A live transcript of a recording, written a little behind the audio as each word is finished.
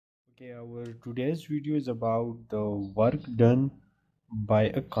Okay, our today's video is about the work done by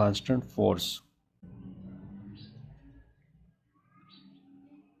a constant force.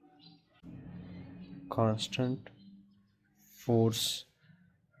 Constant force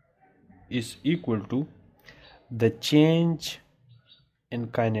is equal to the change in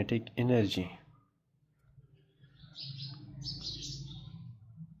kinetic energy.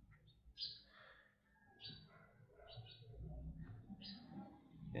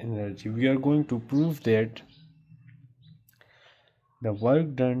 We are going to prove that the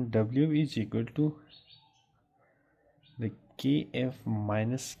work done W is equal to the Kf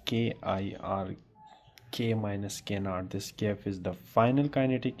minus Ki or K minus K naught. This Kf is the final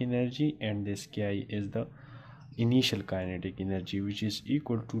kinetic energy and this Ki is the initial kinetic energy, which is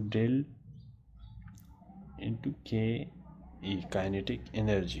equal to del into K e kinetic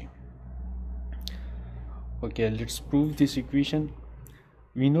energy. Okay, let's prove this equation.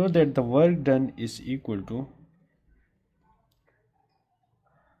 We know that the work done is equal to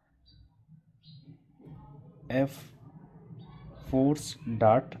F force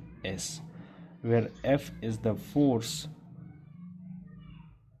dot S, where F is the force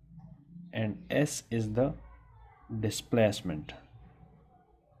and S is the displacement.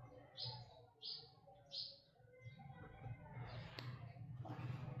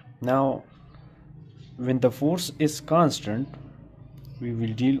 Now, when the force is constant, we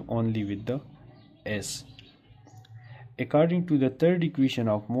will deal only with the S. According to the third equation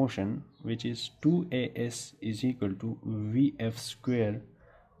of motion, which is 2as is equal to Vf square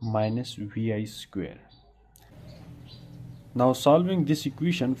minus Vi square. Now solving this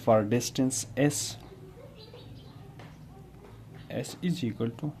equation for distance S is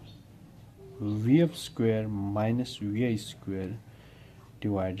equal to Vf square minus Vi square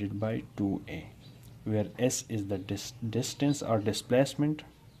divided by 2a, where S is the distance or displacement,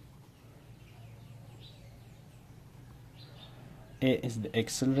 A is the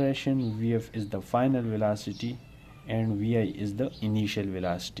acceleration, Vf is the final velocity, and Vi is the initial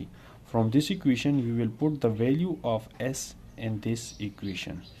velocity. From this equation, we will put the value of S in this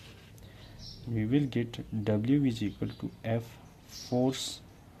equation. We will get W is equal to F force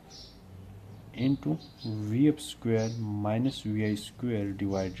into Vf square minus Vi square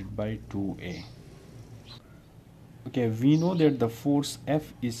divided by 2a. Okay, we know that the force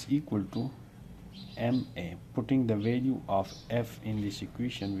F is equal to ma. Putting the value of F in this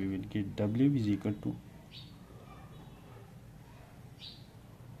equation, we will get W is equal to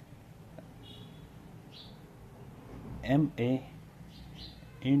ma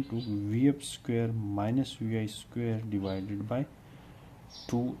into Vf square minus Vi square divided by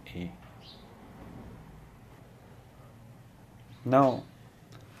 2a. Now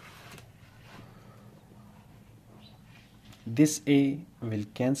this a will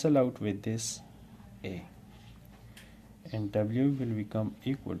cancel out with this a, and W will become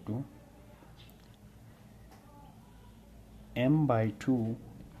equal to m by 2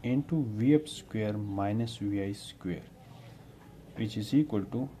 into Vf square minus Vi square, which is equal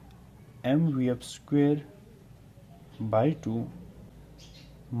to m Vf square by 2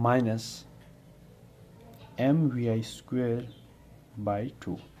 minus m Vi square by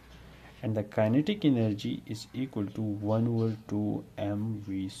 2, and the kinetic energy is equal to 1 over 2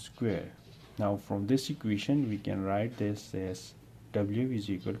 mv square. Now from this equation we can write this as W is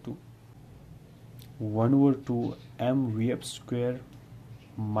equal to 1 over 2 mvf square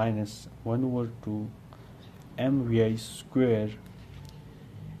minus 1 over 2 mvi square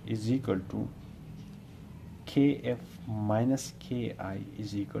is equal to Kf minus Ki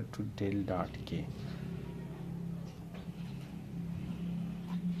is equal to del dot K,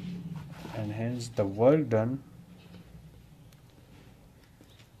 and hence the work done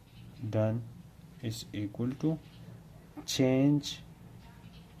is equal to change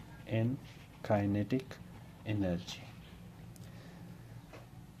in kinetic energy.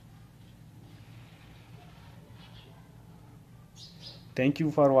 Thank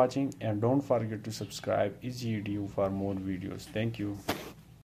you for watching, and don't forget to subscribe Easy Edu for more videos. Thank you.